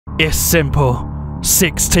It's simple.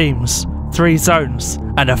 6 teams, 3 zones,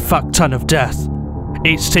 and a fuck ton of death.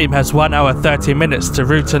 Each team has 1 hour 30 minutes to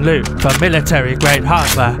root and loot for military grade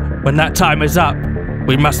hardware. When that time is up,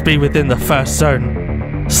 we must be within the first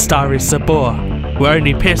zone, Stary Sobor, where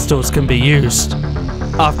only pistols can be used.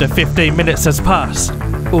 After 15 minutes has passed,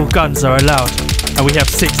 all guns are allowed, and we have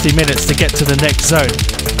 60 minutes to get to the next zone,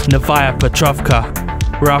 Novaya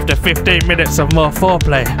Petrovka, where after 15 minutes of more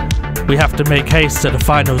foreplay, we have to make haste to the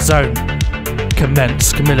final zone,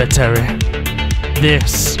 Kamensk military.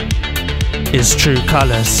 This is True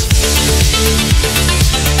Colors.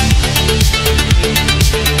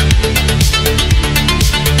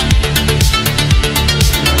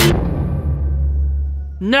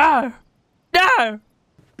 No! No!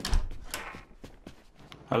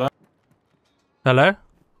 Hello? Hello?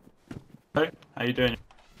 Hello? How you doing?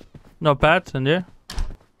 Not bad, and you?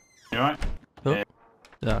 You alright? Cool. Yeah.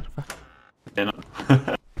 Yeah. Yeah, no.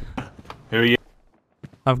 Who are you?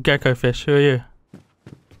 I'm gekofish, who are you?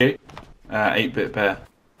 8-bit bear.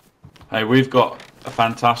 Hey, we've got a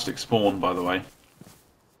fantastic spawn, by the way.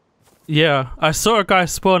 Yeah, I saw a guy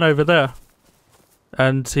spawn over there.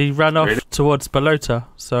 And he ran off towards Balota,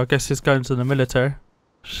 so I guess he's going to the military.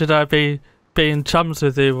 Should I be being chums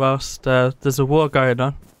with you whilst there's a war going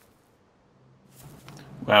on?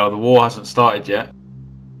 Well, the war hasn't started yet.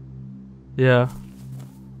 Yeah.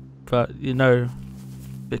 But, you know,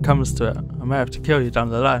 if it comes to it, I may have to kill you down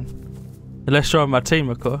the line. Unless you're on my team,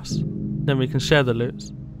 of course. Then we can share the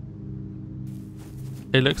loot.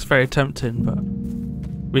 It looks very tempting, but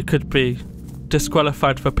we could be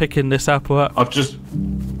disqualified for picking this apple up. I've just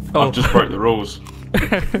broke the rules.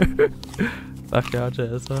 Okay, I'll do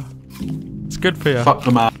it as well. It's good for you. Fuck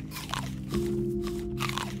the man.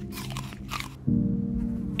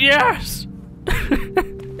 Yes!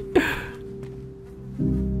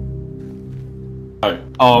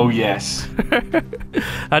 Oh yes.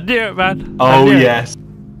 I knew it, man. Oh yes.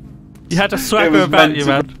 You had a swagger about you,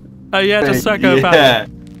 man. Oh, you had a swagger about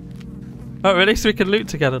you. Oh, at least we can loot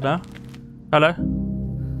together now. Hello?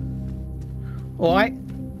 Alright.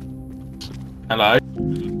 Hello.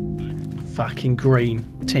 Fucking green.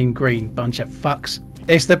 Team green. Bunch of fucks.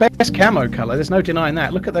 It's the best camo colour, there's no denying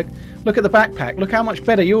that. Look at the backpack. Look how much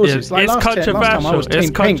better yours is. Like it's controversial. Last time I was it's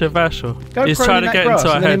team pink. controversial. Go He's trying to get into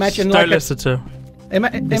our heads. Don't listen to him.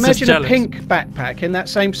 Imagine a pink backpack in that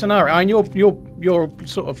same scenario. I mean, your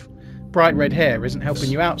sort of bright red hair isn't helping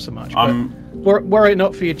you out so much. But were it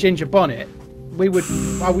not for your ginger bonnet,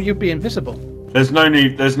 you'd be invisible. There's no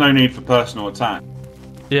need for personal attack.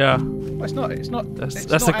 Yeah. Well, it's not.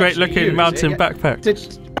 That's a great looking mountain backpack.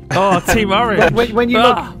 Oh, Team Orange. When you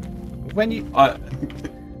look,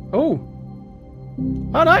 oh,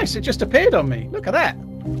 nice! It just appeared on me. Look at that.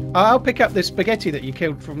 I'll pick up this spaghetti that you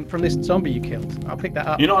killed from this zombie you killed. I'll pick that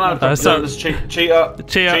up. You're not allowed to observe this cheater. I'm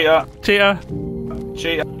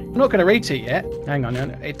not going to read it yet. Hang on,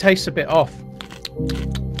 it tastes a bit off.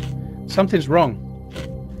 Something's wrong.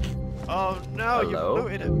 Oh no, you've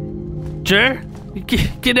looted it. Joe,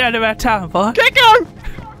 get out of our town, boy. Gecko!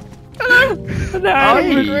 Hello!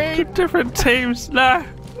 No, different teams. No.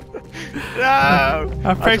 No!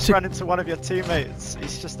 I just ran into one of your teammates.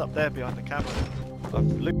 He's just up there behind the camera. I've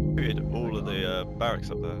looted all of the barracks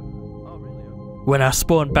up there. Oh, really? When I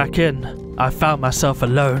spawned back in, I found myself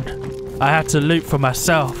alone. I had to loot for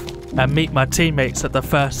myself and meet my teammates at the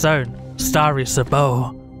first zone, Stary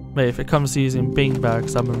Sobor. Mate, if it comes to using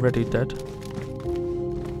beanbags, I'm already dead.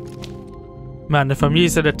 Man, if I'm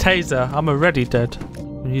using a taser, I'm already dead.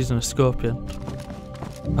 I'm using a scorpion.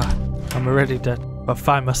 I'm already dead. If I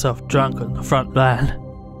find myself drunk on the front line,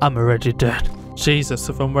 I'm already dead. Jesus,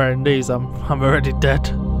 if I'm wearing these, I'm already dead.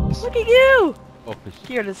 Look at you!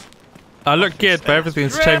 Here it is. I look good, but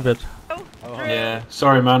everything's chambered. Yeah,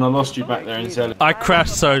 sorry man, I lost you back there in Zelda. I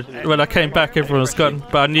crashed, so when I came back, everyone was gone.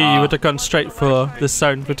 But I knew you would have gone straight for this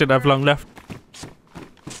zone. We didn't have long left.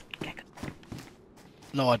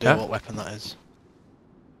 No idea what weapon that is.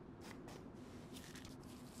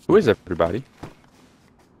 Who is everybody?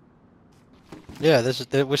 Yeah,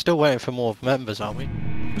 we're still waiting for more members, aren't we?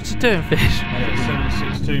 What you doing, fish? Yeah,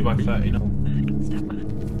 762 by 30.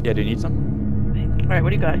 Yeah, do you need some? Alright, what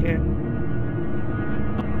do you got here?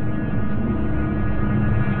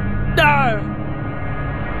 No!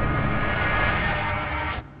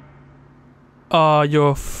 Oh,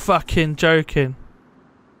 you're fucking joking.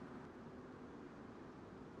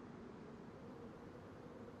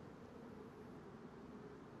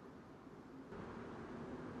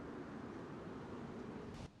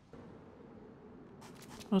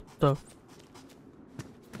 What the?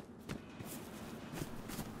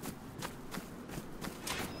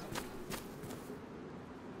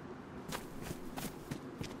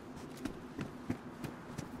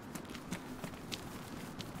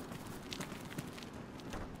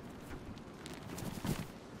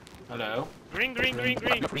 Hello. Green, green, green,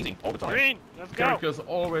 green. Freezing all the time. Green, let's go. Characters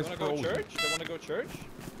always Wanna go frozen. church? They wanna go church?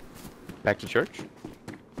 Back to church?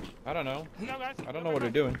 I don't know. No, guys. I don't know what they're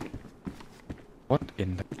doing. What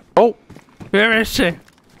in the... Oh! Where is she?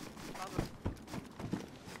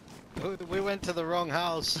 We went to the wrong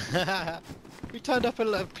house. We turned up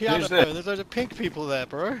a piano. Who's there? There's loads of pink people there,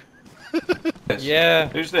 bro. Yeah.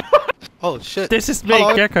 Who's there? Oh shit. This is me,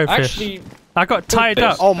 Hello. Gekofish. Actually, I got tied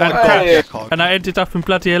up Oh my and god. crashed, and I ended up in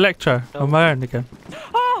bloody Electro on my own again.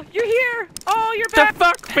 Oh, you're here! Oh, you're The back!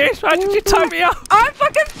 fuck, bitch? Why did you tie me up? I'm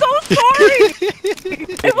fucking so sorry!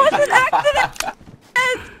 It was an accident!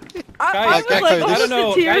 I was Gecko, like this- almost I don't know,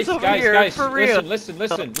 in tears guys, over guys, here, guys, for real. listen.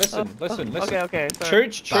 Okay, okay. Sorry.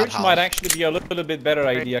 Church That might house. actually be a little bit better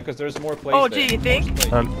idea because there's more places. Oh, gee, you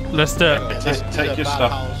think? Let's do it. Take your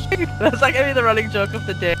stuff. That's like gonna be the running joke of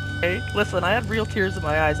the day. Listen, I had real tears in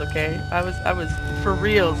my eyes, okay? I was for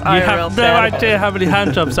reals. You IRL have no sad. idea how many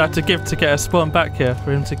hand jobs I had to give to get a spawn back here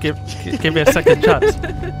for him to give me a second chance.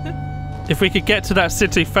 If we could get to that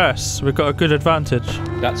city first, we've got a good advantage.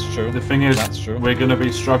 That's true. The thing is, That's true. we're going to be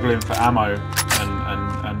struggling for ammo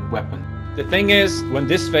and weapons. The thing is, when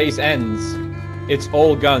this phase ends, it's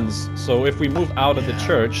all guns. So if we move out of the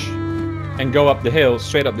church and go up the hill,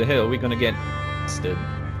 straight up the hill, we're gonna get blasted.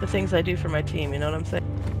 The things I do for my team, you know what I'm saying?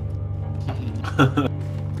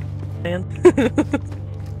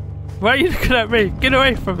 Why are you looking at me? Get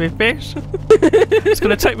away from me, bitch! It's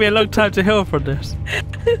gonna take me a long time to heal from this.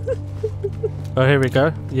 Oh, here we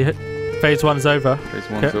go. You hit. Phase 1's over. Phase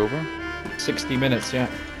 1's over. 60 minutes, yeah.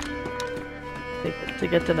 To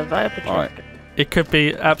get to Novaya Petrovka. Alright. It could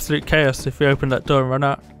be absolute chaos if we open that door and run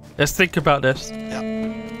out. Let's think about this.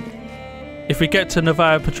 If we get to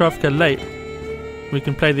Novaya Petrovka late, we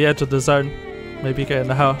can play the edge of the zone. Maybe get in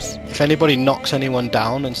the house. If anybody knocks anyone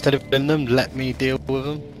down, instead of killing them, let me deal with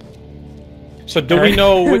them. So do we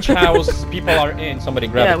know which house people are in? Somebody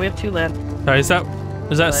grab Yeah, it. we have 2 land. Oh, is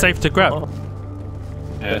that safe to grab? Oh.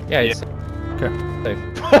 Yeah, it's Okay. safe.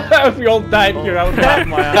 If we all died here, I would laugh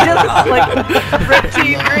my ass. Just like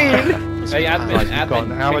Bretty green. Hey, admin,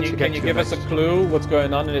 hour to can get you to give the us a clue what's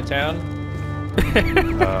going on in the town?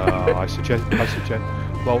 I suggest.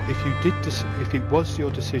 Well, if it was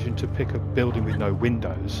your decision to pick a building with no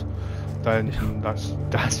windows, then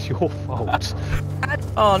that's your fault.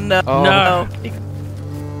 Oh no. Oh. No. He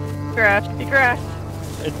crashed. He crashed.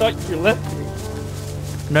 I thought you left me.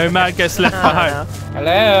 No man gets left Oh, behind. no.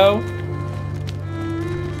 Hello?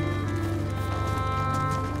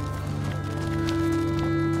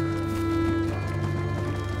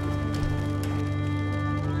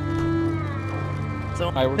 So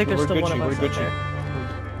Alright, I think there's we're still one Gucci, of us we're up Gucci. there.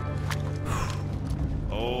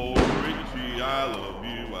 Oh, Richie, I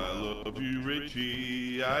love you,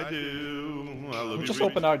 Richie, I do. I love Who you, just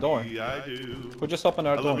opened our door? Richie, I do. Who just opened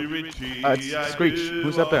our I love door? you, Richie, It's I Screech. do.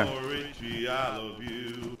 Who's up there? Oh, Richie, I love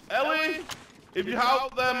you. Ellie, if you're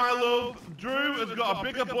out there, my love, Drew has got a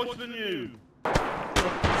bigger bush than you.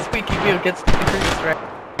 Squeaky wheel gets the grease right.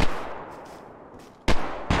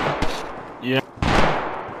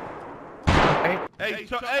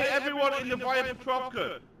 Hey, everyone in the Novaya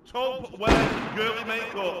Petrovka, Tub wears girly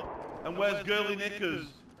makeup and wears girly knickers.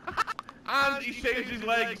 And he shaves his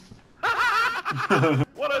legs.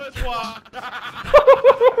 What a twat!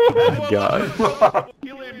 God.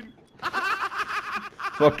 Kill him.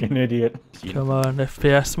 Fucking idiot. Come on,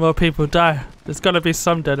 FPS. More people die. There's gotta be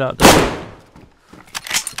some dead out there.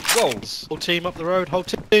 Goals. Whole team up the road, whole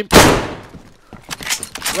team.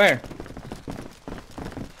 Where?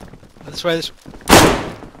 This way, this way.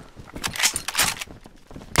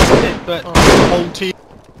 But whole team.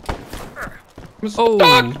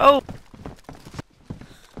 Oh! Oh!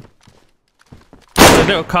 There's a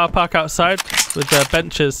little car park outside with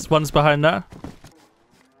benches. One's behind there.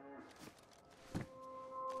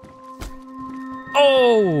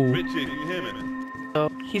 Oh! Richie, can you hear me? Oh,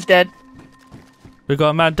 he's dead. We got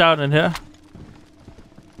a man down in here.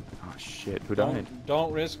 Oh shit, who died?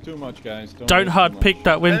 Don't risk too much, guys. Don't risk hard too peek much.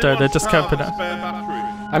 that window. They're just Anyone camping have a it. spare battery?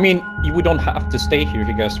 I mean, we don't have to stay here if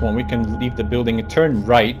you guys want. We can leave the building and turn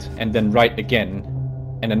right, and then right again,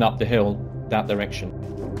 and then up the hill that direction.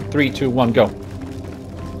 3, 2, 1, go.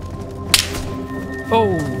 Oh!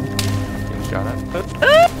 Getting shot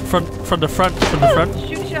at. From the front.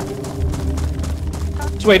 Shoot shot.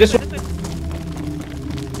 This way, this way.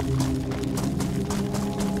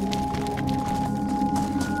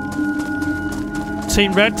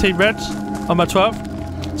 Team red. On my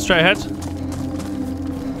 12. Straight ahead.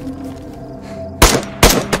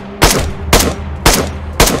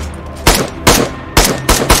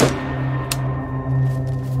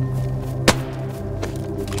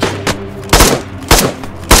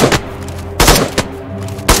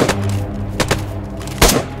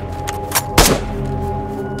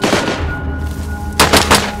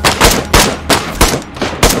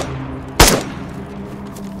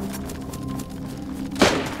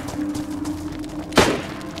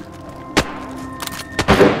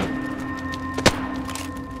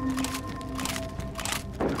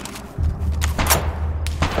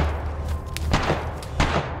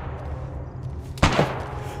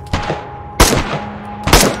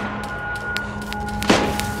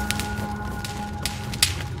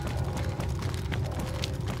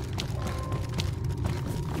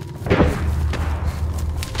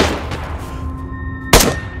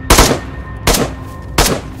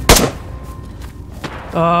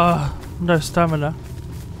 No stamina.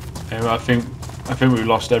 Yeah, I think we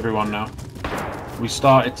lost everyone now. We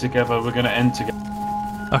started together, we're gonna end together.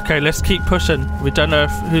 Okay, let's keep pushing. We don't know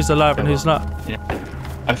who's alive and who's not. Yeah.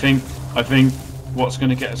 I think what's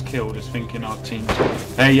gonna get us killed is thinking our team.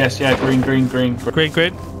 Hey, yes, yeah, green. Green. Green.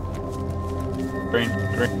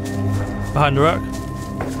 Behind the rock.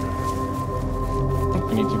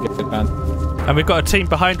 We need to get it back. And we've got a team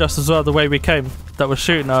behind us as well, the way we came, that was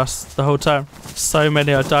shooting us the whole time. So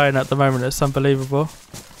many are dying at the moment, it's unbelievable.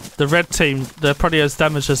 The red team, they're probably as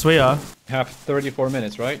damaged as we are. We have 34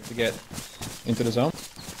 minutes, right, to get into the zone?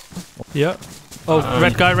 Yeah. Oh,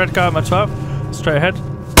 red guy on my 12. Straight ahead.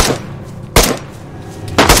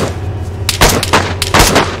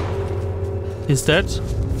 He's dead.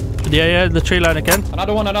 Yeah, the tree line again.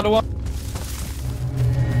 Another one.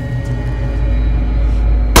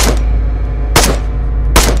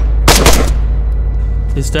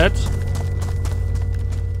 He's dead.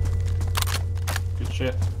 Good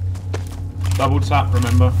shit. Double tap,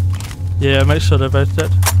 remember? Yeah, make sure they're both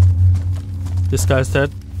dead. This guy's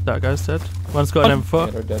dead. That guy's dead. One's got an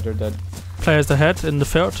M4. Yeah, they're dead. Players ahead in the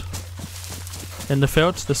field.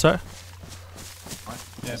 This way.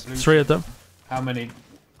 Yeah, 3 of them. How many?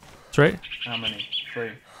 3. How many?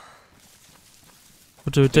 3.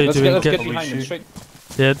 What do we do? Let's Do we get get... behind them straight.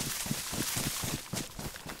 Yeah.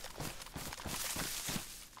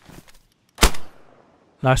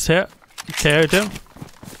 Nice hit. KO'd him.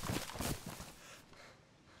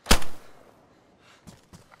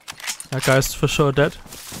 That guy's for sure dead.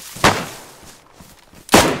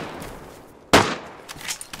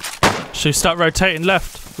 Should we start rotating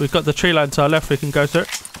left? We've got the tree line to our left we can go through.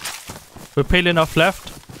 We're peeling off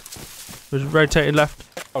left. We're rotating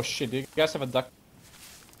left. Oh shit, do you guys have a duck?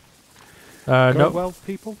 No. Well,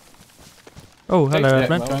 people? Oh, hello, Yeah,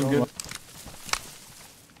 Edmund. well.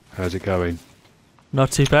 How's it going?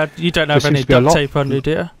 Not too bad. You don't have There any seems to be a duct lot- tape on you,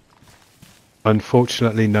 do you?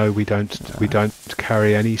 Unfortunately, no, we don't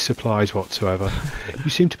carry any supplies whatsoever.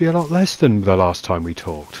 You seem to be a lot less than the last time we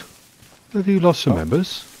talked. Have you lost some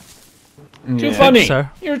members? Too funny! So.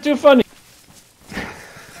 You're too funny!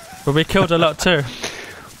 But we killed a lot too.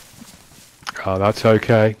 Oh, that's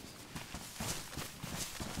okay.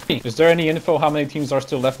 Is there any info how many teams are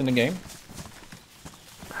still left in the game?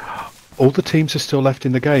 All the teams are still left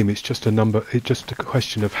in the game. It's just a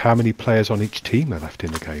question of how many players on each team are left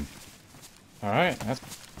in the game. Alright,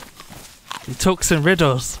 He talks in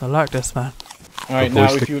riddles. I like this, man. Alright, A now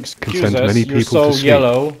voice if you that can excuse send us, many you're people so to sleep.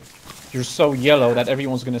 yellow. You're so yellow that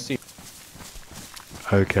everyone's gonna see.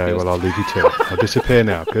 Okay, well, I'll leave you to it. I'll disappear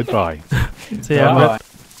now. Goodbye. See ya, Edmund.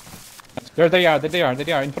 There they are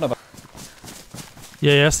in front of us.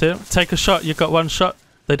 Yeah, see him. Take a shot. You've got one shot.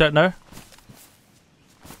 They don't know.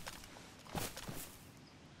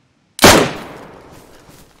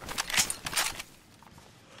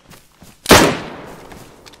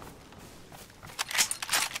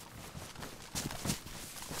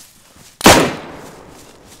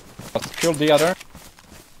 Let's kill the other.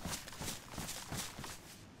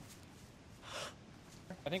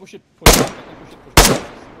 I think we should push back.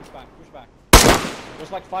 Push back.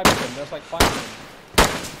 There's like 5 of them.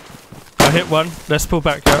 I hit one. Let's pull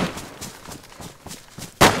back here.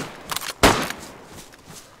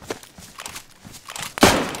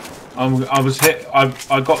 I was hit.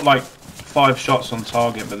 I got like 5 shots on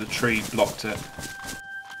target, but the tree blocked it.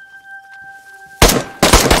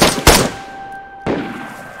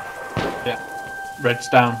 Yeah, red's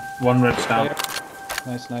down. 1 red's down.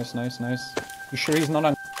 Nice. You sure he's not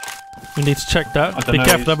on? We need to check that. I Be don't know,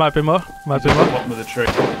 careful. There might be more. He's at the bottom of the tree.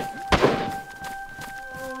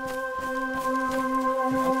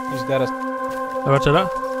 He's dead as. Roger that.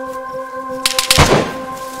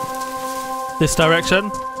 This direction,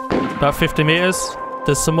 about 50 meters.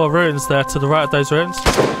 There's some more ruins there to the right of those ruins.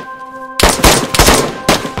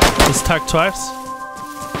 He's tagged twice.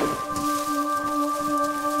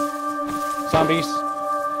 Zombies.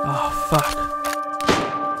 Oh, fuck.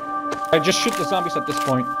 I just shoot the zombies at this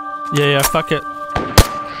point. Yeah, fuck it.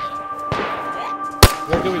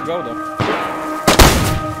 Where do we go though?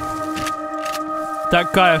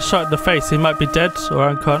 That guy I shot in the face, he might be dead or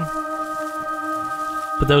uncon.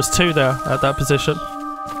 But there was 2 there at that position.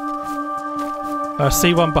 I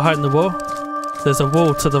see one behind the wall. There's a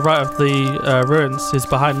wall to the right of the ruins. He's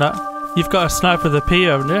behind that. You've got a sniper with a P,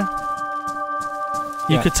 haven't you?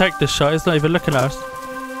 You could take this shot. He's not even looking at us.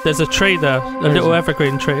 There's a tree there, a little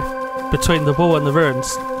evergreen tree, between the wall and the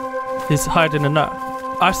ruins. He's hiding in that.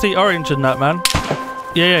 I see orange in that, man.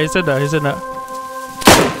 Yeah, he's in there.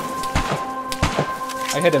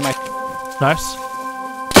 I hit him. Nice.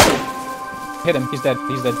 Hit him. He's dead.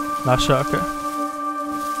 Nice shot, okay.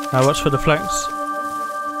 Now watch for the flanks.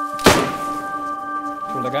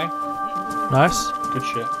 Kill the guy. Nice. Good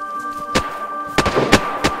shit.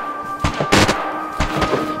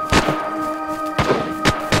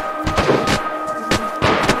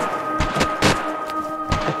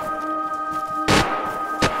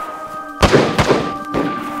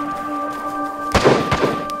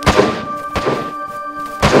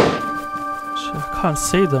 I can't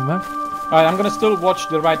see them, man. Alright, I'm gonna still watch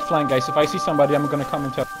the right flank, guys. If I see somebody, I'm gonna come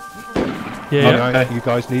and tell. Yeah. Okay, you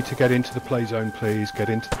guys need to get into the play zone, please. Get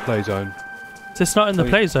into the play zone. Is this not in the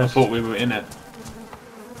play zone? I thought we were in it.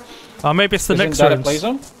 Oh, maybe it's the Isn't next that a ruins. play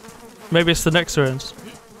zone? Maybe it's the next ruins.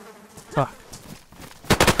 Fuck.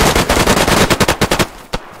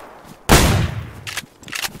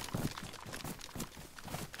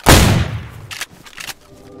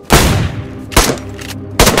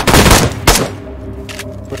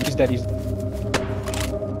 He's dead. He's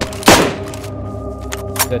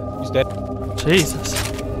dead. He's dead. Jesus.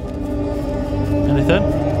 Anything?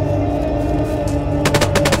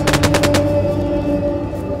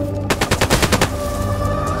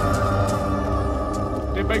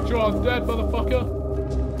 Did make sure I was dead, motherfucker.